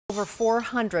Over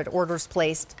 400 orders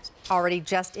placed already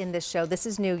just in this show. This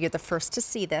is new. You're the first to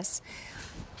see this.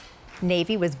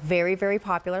 Navy was very, very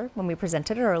popular when we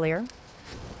presented it earlier.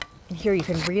 And here you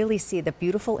can really see the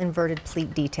beautiful inverted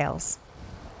pleat details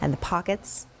and the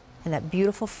pockets and that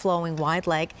beautiful flowing wide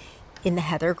leg in the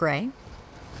heather gray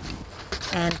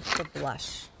and the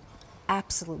blush.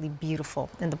 Absolutely beautiful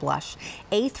in the blush.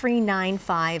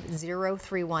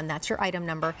 A395031, that's your item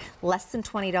number. Less than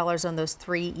 $20 on those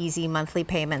 3 easy monthly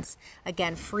payments.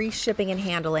 Again, free shipping and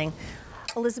handling.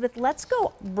 Elizabeth, let's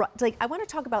go. I want to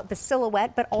talk about the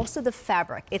silhouette, but also the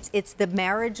fabric. It's the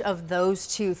marriage of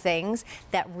those two things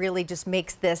that really just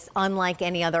makes this unlike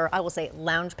any other, I will say,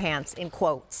 lounge pants in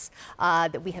quotes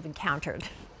that we have encountered.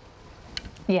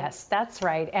 Yes, that's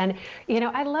right. And, you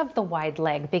know, I love the wide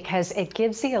leg because it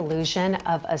gives the illusion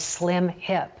of a slim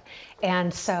hip.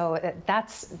 And so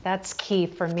that's key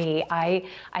for me. I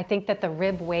think that the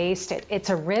rib waist,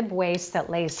 it's a rib waist that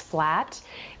lays flat.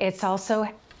 It's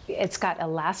got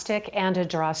elastic and a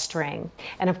drawstring.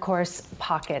 And of course,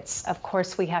 pockets. Of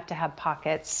course, we have to have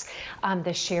pockets.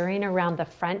 The shirring around the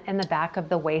front and the back of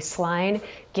the waistline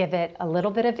give it a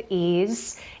little bit of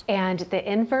ease. And the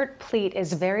invert pleat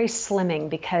is very slimming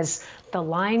because the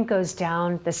line goes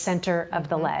down the center of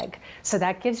the leg. So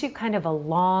that gives you kind of a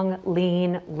long,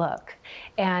 lean look.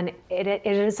 And it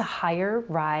is a higher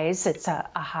rise. It's a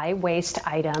high waist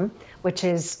item, which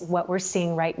is what we're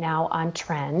seeing right now on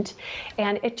trend.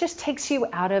 And it just takes you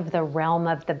out of the realm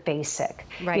of the basic.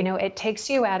 Right. You know, it takes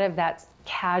you out of that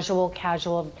casual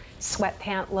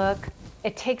sweatpant look.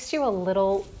 It takes you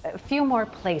a few more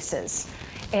places.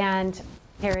 And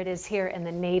here it is here in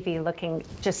the navy looking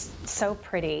just so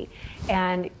pretty.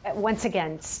 And once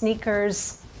again,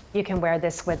 sneakers, you can wear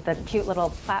this with the cute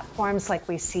little platforms like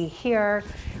we see here.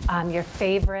 Your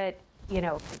favorite, you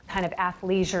know, kind of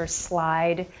athleisure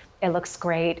slide. It looks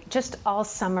great just all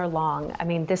summer long. I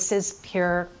mean, this is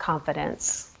pure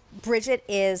confidence. Bridget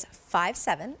is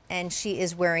 5'7", and she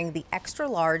is wearing the extra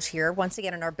large here. Once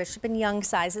again, in our Bishop and Young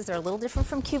sizes, they're a little different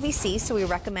from QVC, so we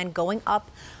recommend going up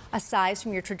a size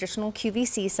from your traditional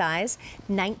QVC size.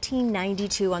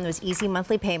 $19.92 on those easy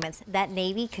monthly payments. That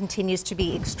navy continues to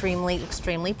be extremely,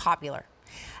 extremely popular.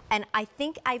 And I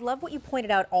think I love what you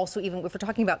pointed out also, even if we're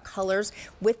talking about colors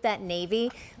with that navy.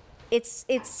 It's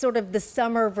sort of the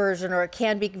summer version, or it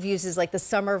can be used as like the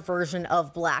summer version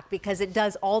of black, because it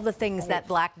does all the things that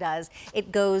black does.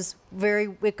 It goes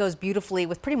beautifully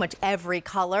with pretty much every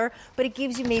color, but it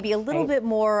gives you maybe a little bit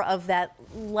more of that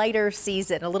lighter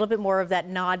season, a little bit more of that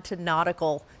nod to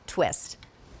nautical twist.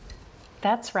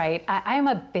 That's right. I'm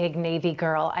a big navy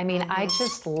girl. I mean, I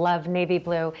just love navy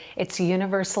blue. It's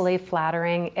universally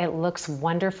flattering. It looks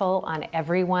wonderful on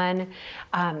everyone.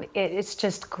 It's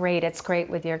just great. It's great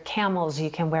with your camels. You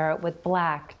can wear it with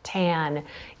black, tan,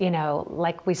 you know,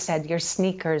 like we said, your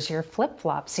sneakers, your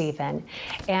flip-flops even.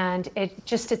 And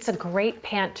it's a great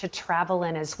pant to travel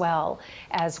in as well,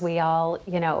 as we all,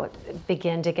 you know,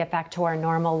 begin to get back to our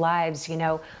normal lives, you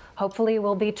know. Hopefully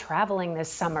we'll be traveling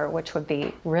this summer, which would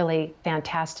be really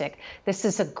fantastic. This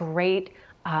is a great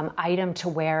item to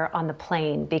wear on the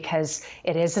plane because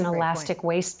it is an elastic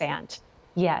waistband.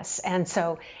 Yes, and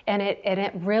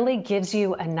it really gives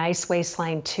you a nice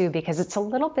waistline too, because it's a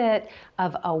little bit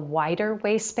of a wider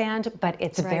waistband, but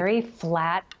it's very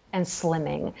flat and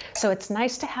slimming. So it's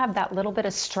nice to have that little bit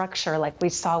of structure like we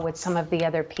saw with some of the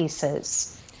other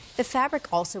pieces. The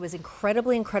fabric also is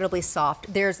incredibly, incredibly soft.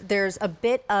 There's a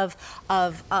bit of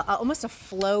almost a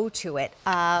flow to it,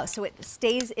 so it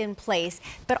stays in place,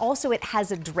 but also it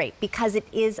has a drape because it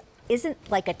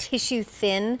isn't like a tissue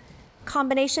thin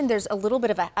combination. There's a little bit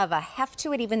of a heft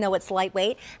to it, even though it's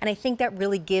lightweight, and I think that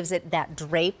really gives it that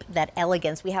drape, that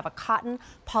elegance. We have a cotton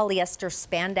polyester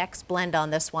spandex blend on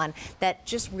this one that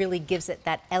just really gives it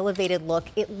that elevated look.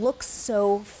 It looks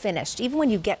so finished, even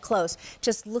when you get close.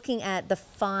 Just looking at the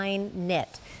fine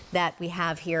knit that we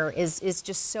have here is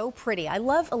just so pretty. I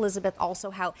love, Elizabeth, also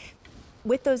how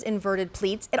with those inverted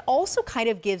pleats, it also kind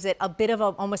of gives it a bit of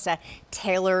almost a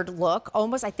tailored look.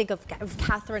 Almost, I think of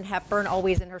Katharine Hepburn,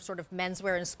 always in her sort of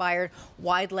menswear inspired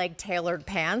wide leg tailored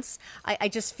pants. I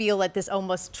just feel that this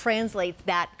almost translates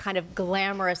that kind of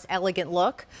glamorous, elegant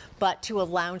look, but to a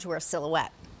loungewear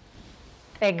silhouette.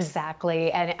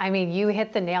 Exactly. And I mean, you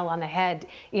hit the nail on the head.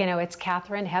 You know, it's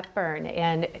Katharine Hepburn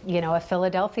and, you know, a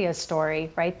Philadelphia story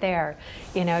right there.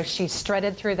 You know, she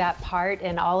strutted through that part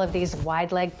in all of these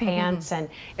wide leg pants and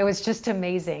it was just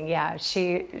amazing. Yeah,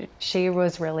 she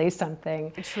was really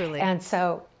something. Truly. And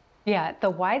so Yeah, the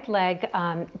wide leg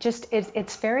just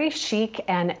it's very chic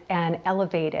and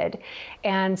elevated,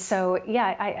 and so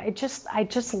yeah, I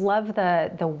just love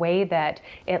the way that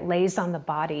it lays on the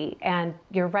body. And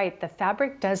you're right, the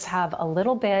fabric does have a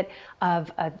little bit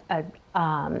of a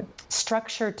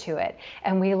structure to it,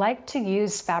 and we like to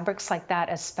use fabrics like that,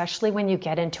 especially when you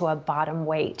get into a bottom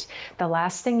weight. The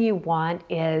last thing you want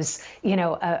is, you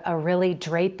know, a really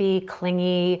drapey,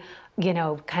 clingy, you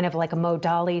know, kind of like a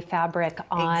modali fabric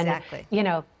on, Exactly. you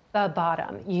know, the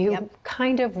bottom. You Yep.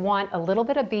 kind of want a little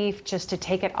bit of beef just to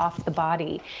take it off the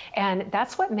body. And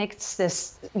that's what makes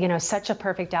this, you know, such a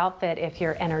perfect outfit if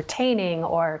you're entertaining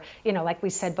or, you know, like we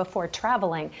said before,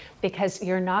 traveling, because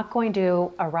you're not going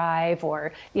to arrive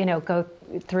or, you know, go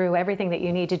through everything that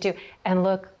you need to do and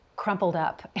look crumpled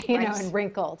up, you know, Right. and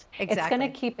wrinkled. It's going to Exactly.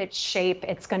 keep its shape.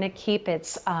 It's going to keep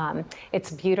its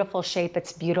beautiful shape,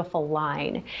 its beautiful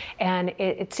line. And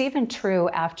it's even true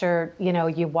after, you know,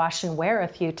 you wash and wear a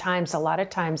few times. A lot of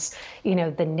times, you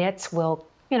know, the knits will,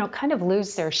 you know, kind of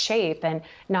lose their shape and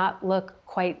not look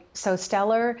quite so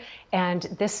stellar. And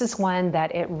this is one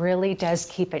that it really does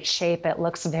keep its shape. It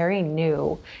looks very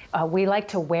new. We like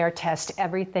to wear test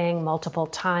everything multiple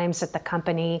times at the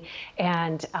company.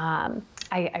 And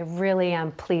I really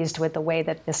am pleased with the way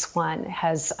that this one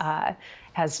has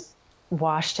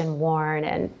washed and worn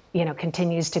and, you know,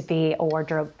 continues to be a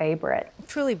wardrobe favorite.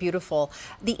 Truly beautiful.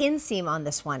 The inseam on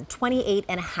this one,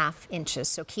 28.5 inches.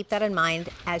 So keep that in mind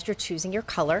as you're choosing your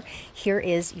color. Here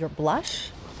is your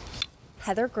blush,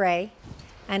 heather gray,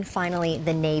 and finally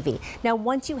the navy. Now,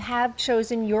 once you have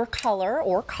chosen your color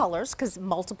or colors, because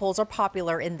multiples are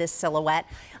popular in this silhouette,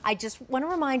 I just want to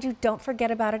remind you, don't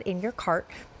forget about it in your cart,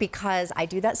 because I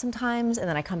do that sometimes and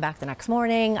then I come back the next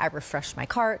morning, I refresh my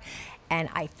cart, and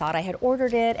I thought I had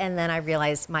ordered it, and then I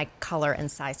realized my color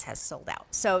and size has sold out.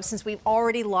 So since we've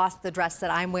already lost the dress that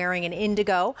I'm wearing in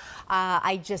indigo,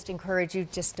 I just encourage you,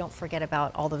 just don't forget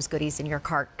about all those goodies in your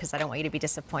cart, because I don't want you to be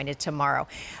disappointed tomorrow.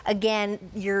 Again,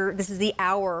 this is the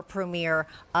hour premiere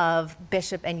of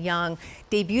Bishop and Young.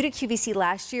 Debuted at QVC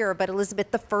last year, but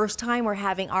Elizabeth, the first time we're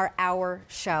having our hour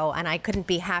show, and I couldn't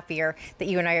be happier that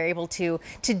you and I are able to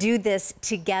do this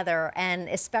together, and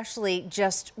especially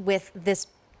just with this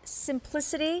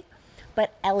simplicity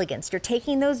but elegance. You're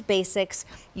taking those basics,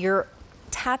 you're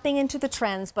tapping into the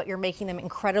trends, but you're making them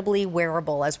incredibly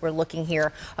wearable, as we're looking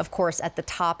here, of course, at the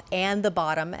top and the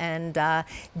bottom, and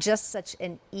just such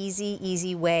an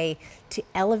easy way to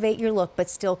elevate your look but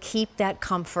still keep that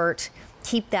comfort,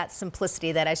 keep that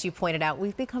simplicity that, as you pointed out,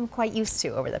 we've become quite used to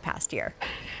over the past year.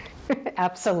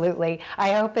 Absolutely.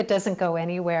 I hope it doesn't go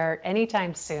anywhere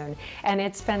anytime soon. And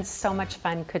it's been so much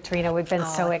fun, Katrina. We've been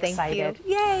so excited. Thank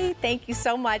you. Yay, thank you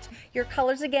so much. Your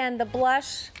colors again, the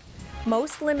blush,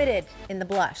 most limited in the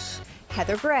blush,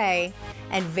 heather gray,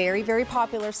 and very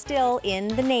popular still in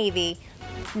the navy,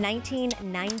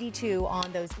 $19.92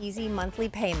 on those easy monthly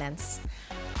payments.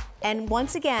 And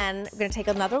once again, we're going to take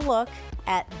another look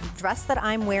at the dress that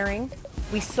I'm wearing.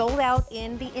 We sold out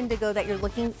in the indigo that you're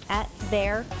looking at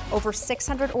there. Over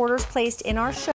 600 orders placed in our show.